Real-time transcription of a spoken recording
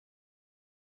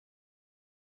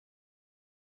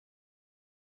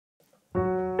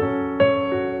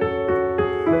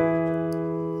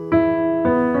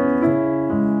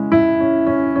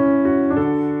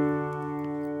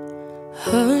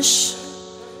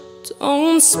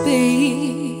Don't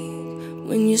speak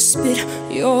when you spit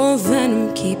your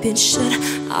venom, keep it shut.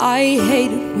 I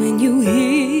hate it when you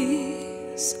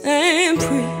hiss and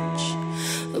preach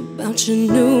about your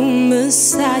new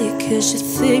messiah, 'cause your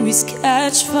theories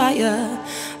catch fire.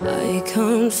 I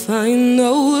can't find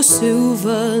no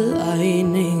silver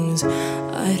linings.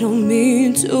 I don't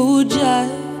mean to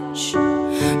judge,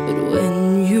 but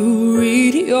when you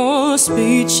read your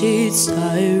speech, it's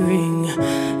tiring.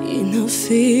 Enough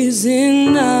is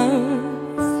enough.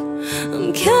 I'm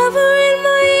covering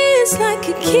my ears like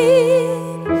a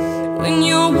kid. When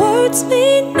your words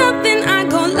mean nothing, I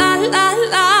go la la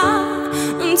la.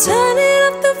 I'm turning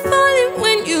up the volume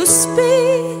when you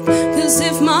speak, 'cause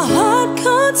if my heart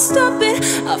can't stop it,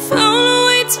 I found a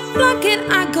way to block it.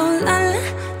 I go la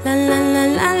la la la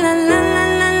la la la la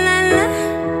la la la.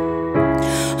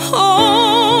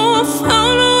 Oh, I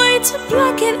found a way to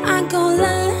block it. I go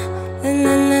la la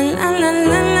la la la la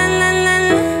la la la la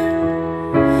la.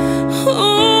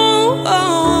 Oh,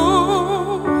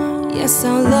 oh, yes,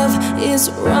 our love is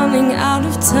running out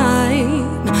of time,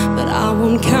 but I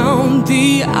won't count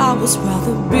the hours.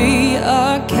 Rather be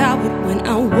a coward when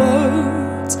our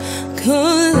words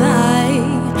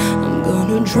collide. I'm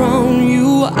gonna drown you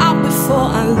out before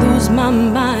I lose my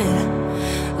mind.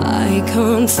 I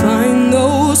can't find no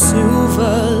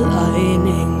silver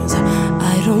linings.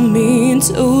 I don't mean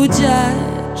to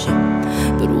judge,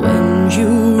 but when you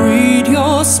read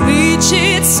your speech,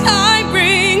 it's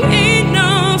tiring.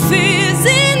 Enough is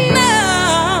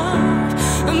enough.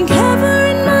 I'm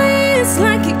covering my ears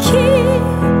like a kid.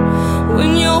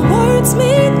 When your words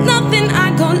mean nothing, I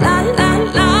go la la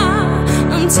la.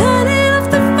 I'm turning off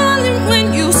the volume when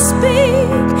you speak,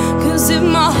 'cause if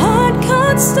my heart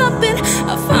can't stop it,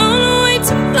 I found a way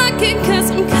to block it. 'Cause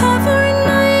I'm covering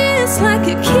my ears like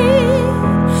a kid.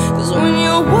 'Cause when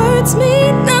your words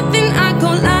mean nothing, I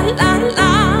go la la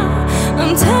la.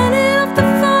 I'm turning off the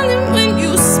volume when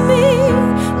you speak,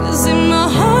 'cause if my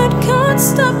heart can't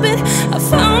stop it, I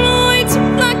found a way to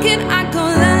block it. I go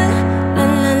la la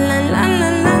la la la la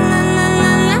la la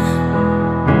la la.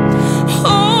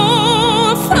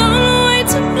 Oh, I found a way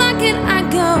to block it. I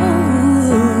go.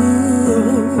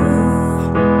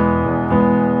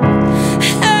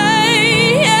 Hey,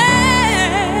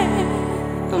 yeah.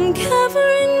 I'm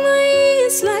covering my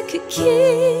ears like a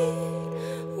kid.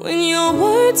 When your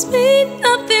words mean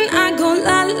nothing, I go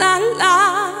la la la.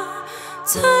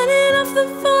 Turning off the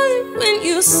volume when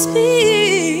you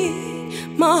speak.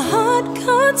 My heart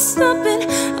can't stop it.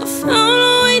 I found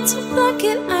a way to block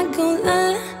it. I go la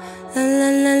la la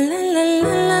la la.